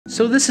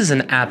So this is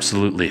an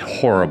absolutely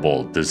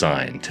horrible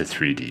design to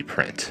 3D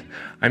print.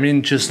 I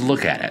mean, just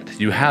look at it.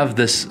 You have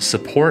this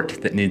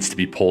support that needs to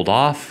be pulled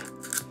off.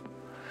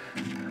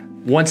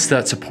 Once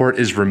that support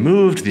is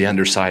removed, the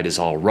underside is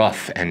all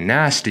rough and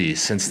nasty.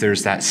 Since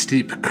there's that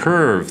steep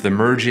curve, the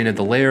merging of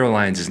the layer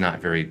lines is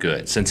not very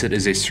good. Since it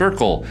is a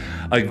circle,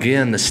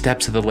 again, the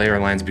steps of the layer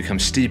lines become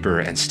steeper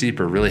and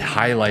steeper, really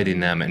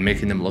highlighting them and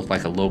making them look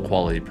like a low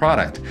quality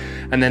product.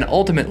 And then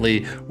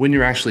ultimately, when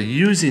you're actually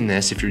using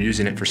this, if you're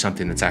using it for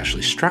something that's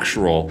actually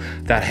structural,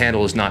 that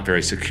handle is not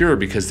very secure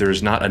because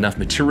there's not enough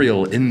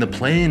material in the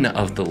plane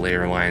of the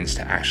layer lines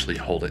to actually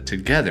hold it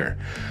together.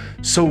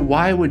 So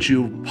why would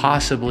you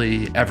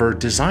possibly ever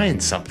design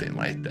something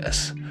like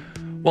this?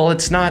 Well,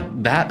 it's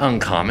not that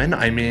uncommon.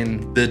 I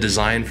mean, the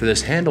design for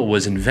this handle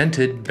was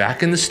invented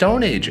back in the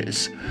Stone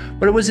Ages,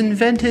 but it was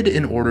invented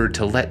in order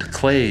to let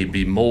clay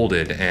be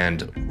molded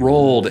and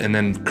rolled and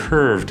then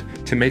curved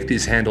to make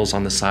these handles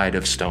on the side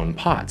of stone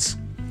pots.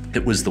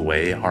 It was the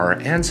way our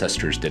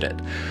ancestors did it.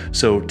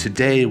 So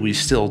today we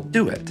still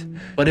do it.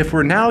 But if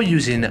we're now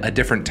using a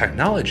different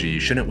technology,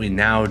 shouldn't we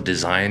now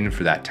design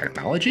for that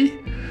technology?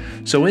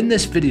 So in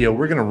this video,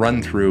 we're gonna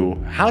run through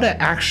how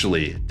to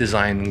actually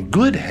design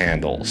good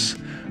handles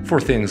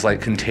for things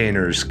like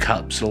containers,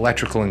 cups,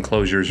 electrical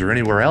enclosures, or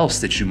anywhere else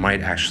that you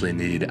might actually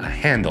need a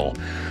handle,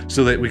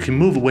 so that we can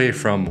move away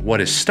from what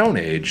is Stone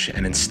Age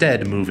and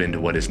instead move into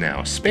what is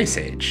now Space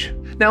Age.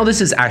 Now,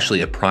 this is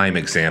actually a prime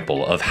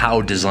example of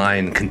how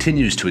design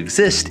continues to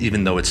exist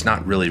even though it's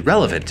not really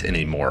relevant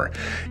anymore.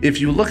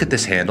 If you look at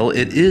this handle,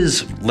 it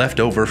is left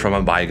over from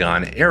a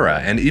bygone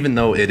era, and even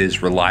though it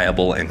is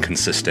reliable and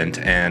consistent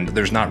and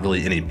there's not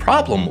really any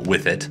problem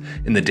with it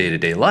in the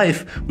day-to-day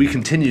life, we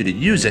continue to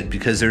use it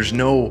because there's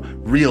no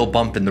real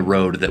bump in the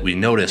road that we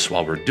notice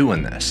while we're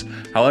doing this.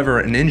 However,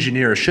 an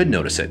engineer should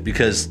notice it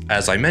because,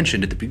 as I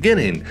mentioned at the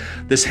beginning,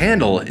 this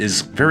handle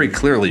is very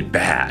clearly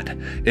bad.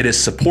 It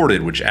is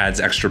supported, which adds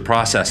extra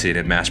processing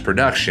and mass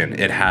production.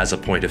 It has a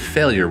point of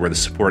failure where the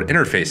support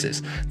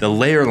interfaces. The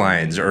layer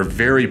lines are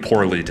very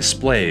poorly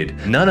displayed.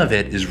 None of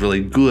it is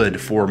really good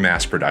for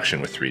mass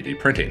production with 3D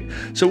printing.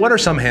 So what are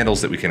some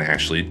handles that we can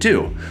actually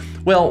do?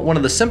 Well, one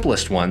of the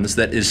simplest ones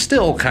that is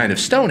still kind of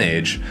Stone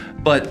Age,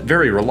 but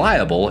very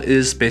reliable,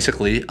 is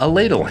basically a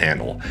ladle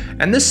handle.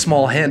 And this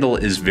small handle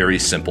is very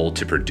simple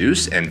to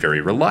produce and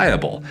very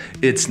reliable.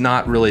 It's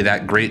not really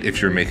that great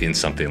if you're making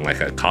something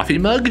like a coffee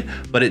mug,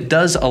 but it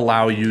does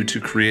allow you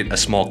to create a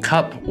small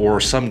cup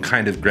or some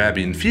kind of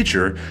grabbing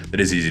feature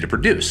that is easy to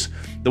produce.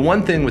 The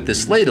one thing with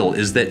this ladle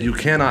is that you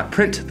cannot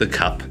print the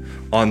cup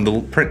on the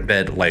print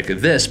bed like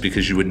this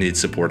because you would need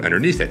support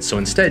underneath it. So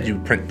instead you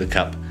print the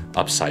cup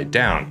upside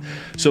down.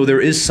 So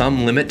there is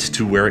some limit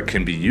to where it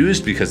can be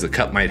used because the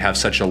cup might have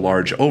such a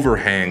large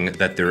overhang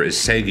that there is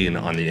sagging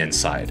on the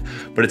inside.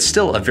 But it's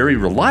still a very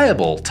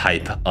reliable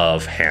type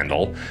of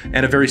handle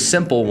and a very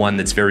simple one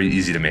that's very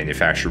easy to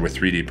manufacture with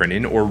 3D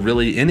printing or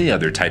really any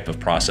other type of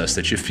process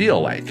that you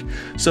feel like.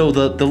 So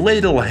the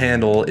ladle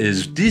handle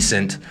is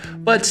decent,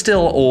 but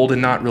still old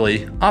and not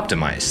really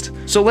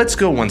optimized. So let's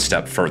go one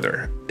step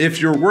further. If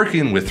you're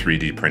working with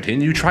 3D printing,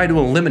 you try to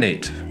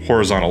eliminate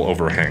horizontal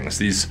overhangs,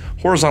 these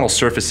horizontal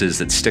surfaces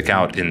that stick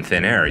out in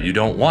thin air. You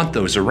don't want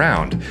those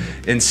around.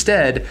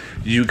 Instead,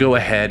 you go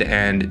ahead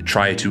and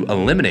try to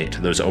eliminate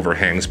those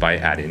overhangs by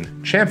adding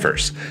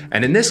chamfers.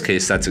 And in this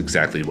case, that's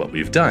exactly what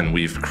we've done.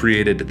 We've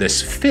created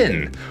this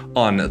fin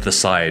on the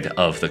side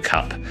of the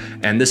cup.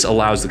 And this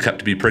allows the cup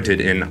to be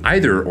printed in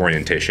either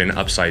orientation,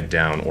 upside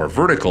down or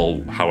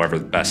vertical, however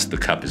best the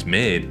cup is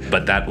made.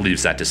 But that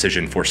leaves that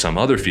decision for some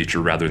other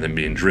feature rather than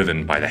being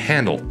driven by the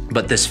handle.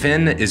 But this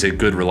fin is a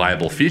good,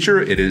 reliable feature.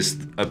 It is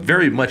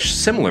very much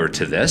similar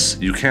to this.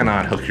 You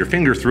cannot hook your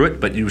finger through it,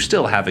 but you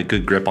still have a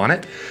good grip on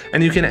it.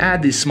 And you can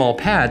add these small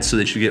pads so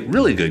that you get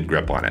really good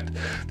grip on it.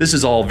 This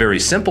is all very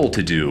simple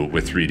to do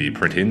with 3D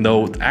printing,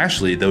 though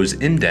actually those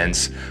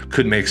indents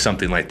could make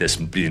something like this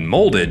being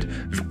molded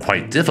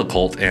quite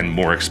difficult and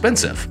more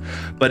expensive.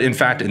 But in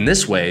fact, in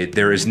this way,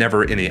 there is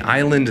never any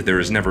island, there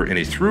is never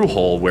any through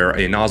hole where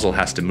a nozzle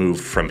has to move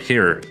from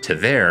here to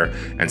there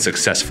and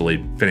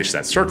successfully finish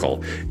that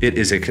circle. It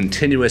is a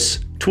continuous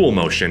tool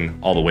motion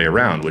all the way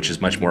around, which is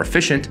much more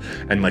efficient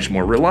and much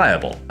more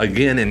reliable.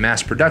 Again, in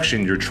mass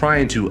production, you're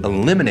trying to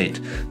eliminate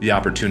the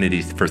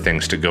opportunity for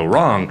things to go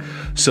wrong.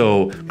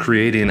 So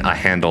creating a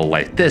handle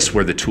like this,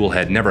 where the tool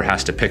head never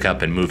has to pick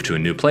up and move to a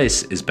new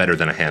place, is better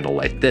than a handle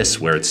like this,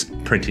 where it's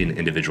printing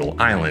individual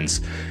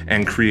islands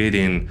and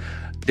creating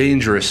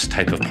dangerous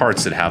type of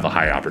parts that have a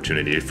high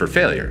opportunity for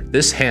failure.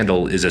 This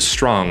handle is as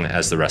strong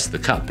as the rest of the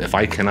cup. If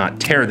I cannot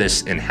tear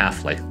this in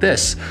half like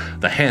this,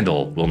 the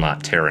handle will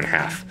not tear in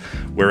half.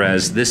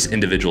 Whereas this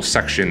individual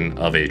section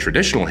of a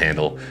traditional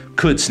handle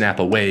could snap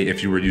away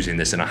if you were using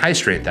this in a high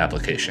strength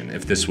application.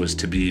 If this was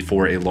to be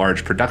for a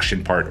large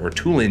production part or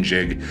tooling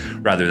jig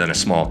rather than a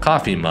small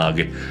coffee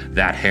mug,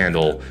 that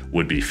handle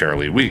would be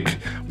fairly weak,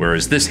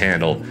 whereas this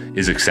handle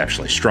is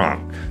exceptionally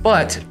strong.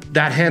 But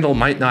that handle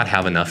might not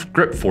have enough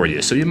grip for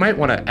you, so you might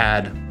want to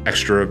add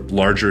extra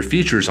larger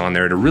features on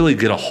there to really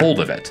get a hold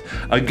of it.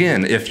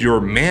 Again, if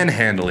you're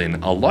manhandling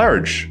a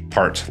large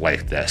part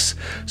like this,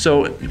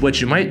 so what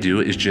you might do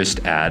is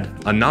just add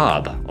a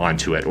knob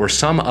onto it or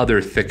some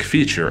other thick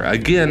feature,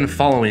 again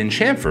following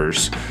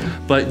chamfers,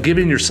 but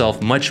giving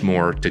yourself much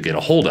more to get a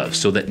hold of,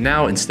 so that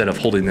now instead of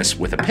holding this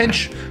with a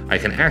pinch, I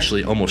can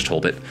actually almost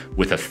hold it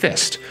with a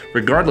fist.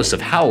 Regardless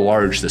of how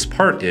large this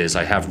part is,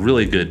 I have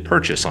really good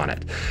purchase on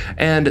it.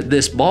 And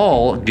this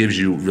ball gives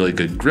you really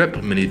good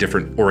grip, many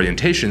different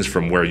orientations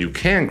from where you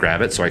can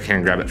grab it, so I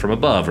can grab it from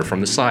above or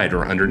from the side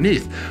or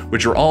underneath,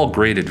 which are all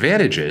great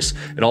advantages.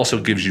 It also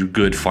gives you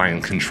good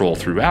fine control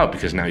throughout,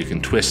 because now you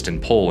can twist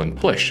and pull and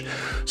push.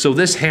 So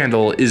this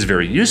handle is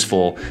very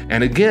useful,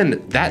 and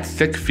again, that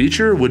thick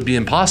feature would be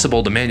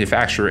impossible to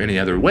manufacture any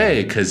other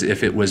way, because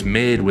if it was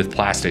made with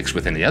plastics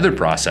with any other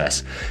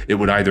process, it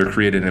would either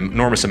create an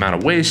enormous amount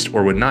of waste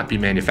or would not be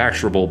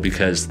manufacturable,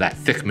 because that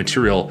thick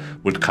material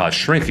would cause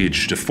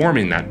shrinkage,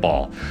 deforming that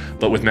ball.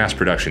 But with mass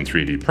production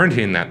 3D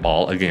printing, that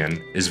ball,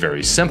 again, is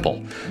very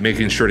simple.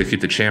 Making sure to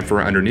keep the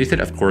chamfer underneath it,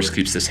 of course,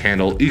 keeps this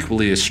handle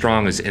equally as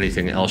strong as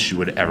anything else you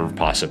would ever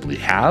possibly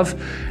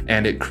have,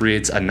 and it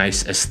creates a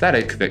nice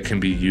aesthetic that can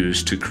be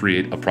used to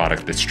create a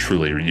product that's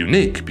truly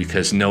unique,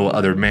 because no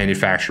other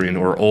manufacturing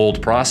or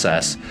old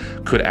process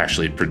could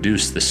actually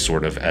produce this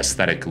sort of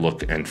aesthetic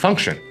look and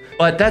function.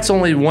 But that's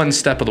only one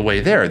step of the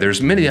way there.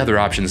 There's many other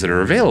options that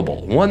are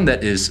available. One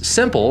that is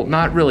simple,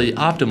 not really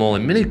optimal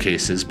in many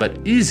cases, but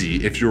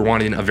easy if you're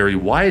wanting a very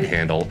wide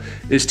handle,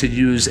 is to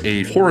use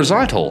a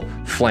horizontal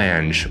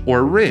flange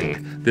or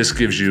ring. This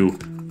gives you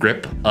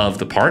grip of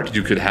the part.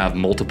 You could have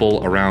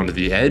multiple around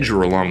the edge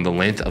or along the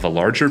length of a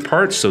larger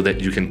part, so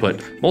that you can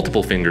put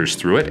multiple fingers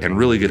through it and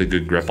really get a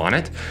good grip on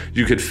it.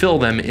 You could fill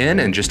them in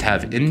and just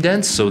have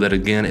indents, so that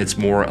again, it's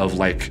more of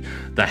like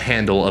the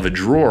handle of a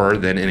drawer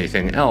than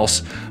anything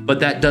else, but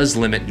that does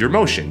limit your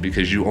motion,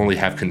 because you only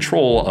have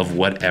control of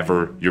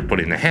whatever you're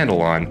putting the handle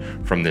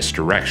on from this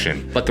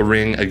direction. But the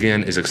ring,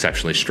 again, is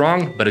exceptionally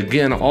strong, but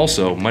again,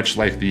 also, much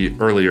like the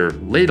earlier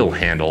ladle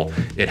handle,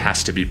 it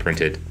has to be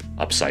printed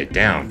upside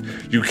down.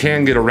 You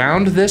can get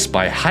around this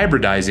by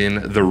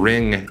hybridizing the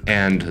ring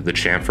and the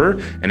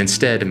chamfer, and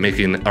instead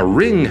making a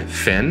ring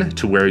fin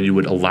to where you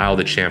would allow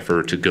the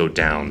chamfer to go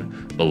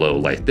down below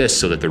like this,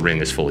 so that the ring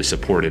is fully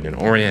supported and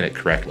oriented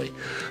correctly.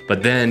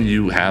 But then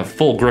you have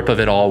full grip of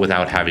it all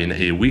without having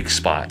a weak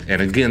spot.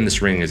 And again,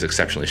 this ring is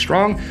exceptionally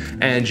strong,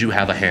 and you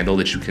have a handle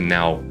that you can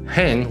now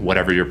hang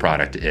whatever your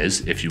product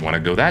is if you want to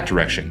go that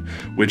direction,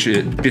 which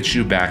it gets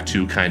you back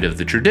to kind of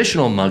the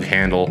traditional mug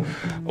handle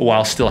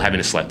while still having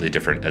a slightly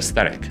different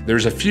aesthetic.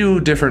 There's a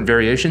few different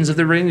variations of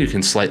the ring. You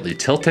can slightly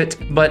tilt it,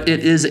 but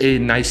it is a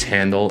nice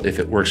handle if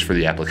it works for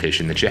the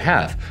application that you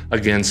have.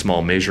 Again,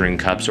 small measuring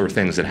cups or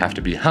things that have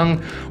to be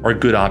hung are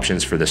good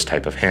options for this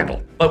type of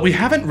handle. But we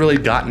haven't really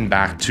gotten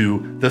back to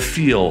the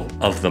feel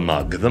of the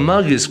mug. The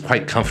mug is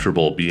quite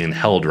comfortable being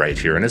held right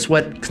here, and it's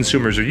what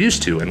consumers are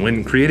used to. And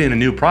when creating a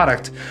new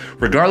product,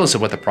 regardless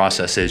of what the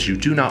process is, you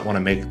do not want to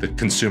make the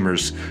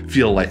consumers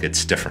feel like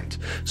it's different.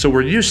 So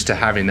we're used to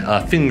having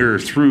a finger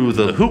through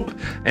the hoop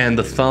and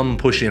the thumb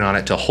pushing on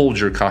it to hold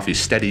your coffee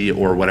steady,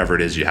 or whatever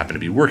it is you happen to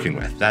be working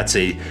with. That's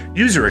a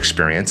user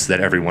experience that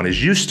everyone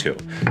is used to.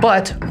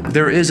 But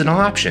there is an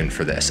option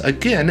for this.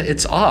 Again,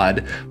 it's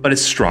odd, but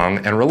it's strong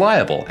and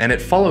reliable, and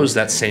it follows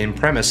that same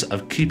premise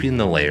of keeping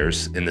the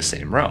layers in the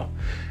same row.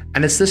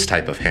 And it's this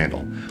type of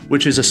handle,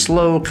 which is a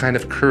slow kind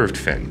of curved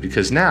fin,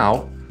 because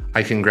now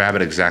I can grab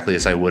it exactly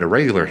as I would a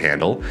regular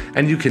handle,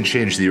 and you can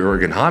change the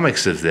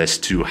ergonomics of this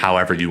to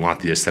however you want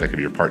the aesthetic of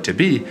your part to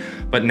be,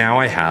 but now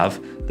I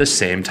have the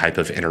same type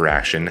of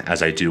interaction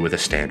as I do with a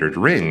standard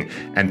ring,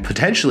 and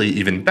potentially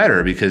even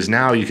better, because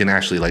now you can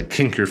actually like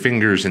kink your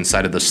fingers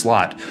inside of the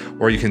slot,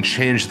 or you can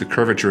change the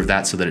curvature of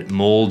that so that it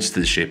molds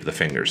to the shape of the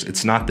fingers.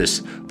 It's not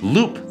this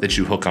loop that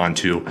you hook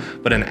onto,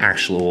 but an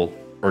actual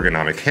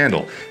ergonomic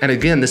handle. And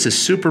again, this is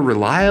super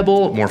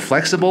reliable, more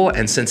flexible,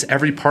 and since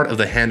every part of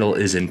the handle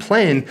is in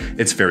plane,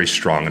 it's very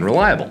strong and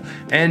reliable.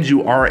 And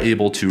you are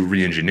able to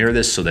re-engineer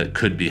this so that it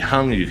could be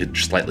hung. You could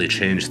slightly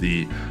change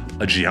the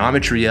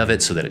geometry of it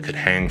so that it could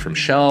hang from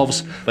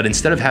shelves. But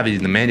instead of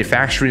having the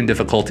manufacturing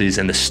difficulties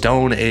and the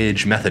Stone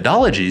Age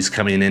methodologies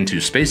coming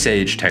into space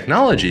age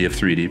technology of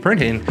 3D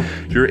printing,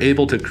 you're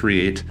able to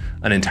create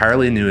an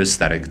entirely new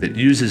aesthetic that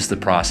uses the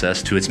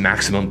process to its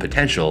maximum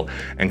potential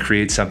and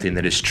create something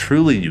that is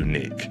truly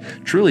unique,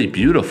 truly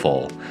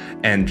beautiful,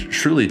 and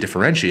truly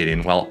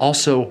differentiating, while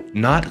also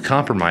not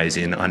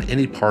compromising on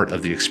any part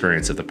of the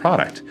experience of the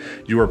product.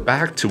 You are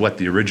back to what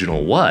the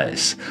original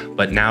was,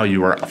 but now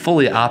you are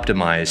fully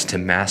optimized to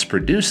mass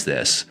produce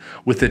this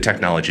with the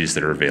technologies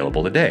that are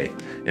available today.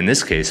 In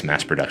this case,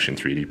 mass production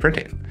 3D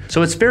printing.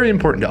 So it's very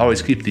important to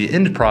always keep the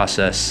end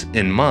process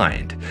in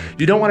mind.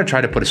 You don't want to try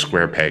to put a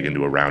square peg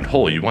into a round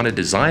hole. You want to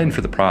design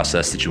for the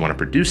process that you want to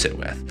produce it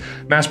with.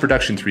 Mass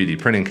production 3D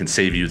printing can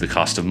save you the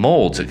cost of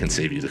molds. It can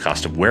save you the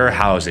cost of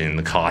warehousing,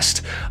 the cost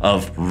cost,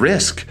 of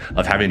risk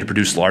of having to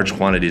produce large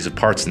quantities of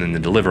parts and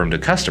then deliver them to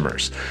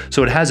customers.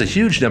 So it has a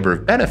huge number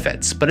of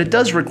benefits, but it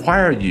does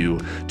require you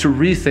to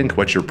rethink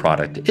what your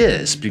product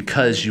is,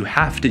 because you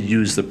have to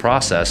use the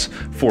process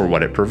for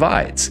what it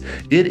provides.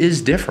 It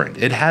is different.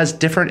 It has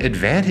different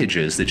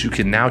advantages that you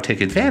can now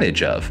take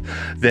advantage of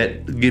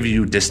that give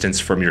you distance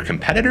from your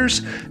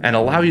competitors and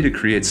allow you to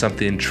create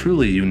something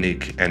truly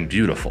unique and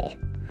beautiful.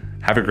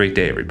 Have a great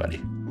day,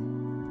 everybody.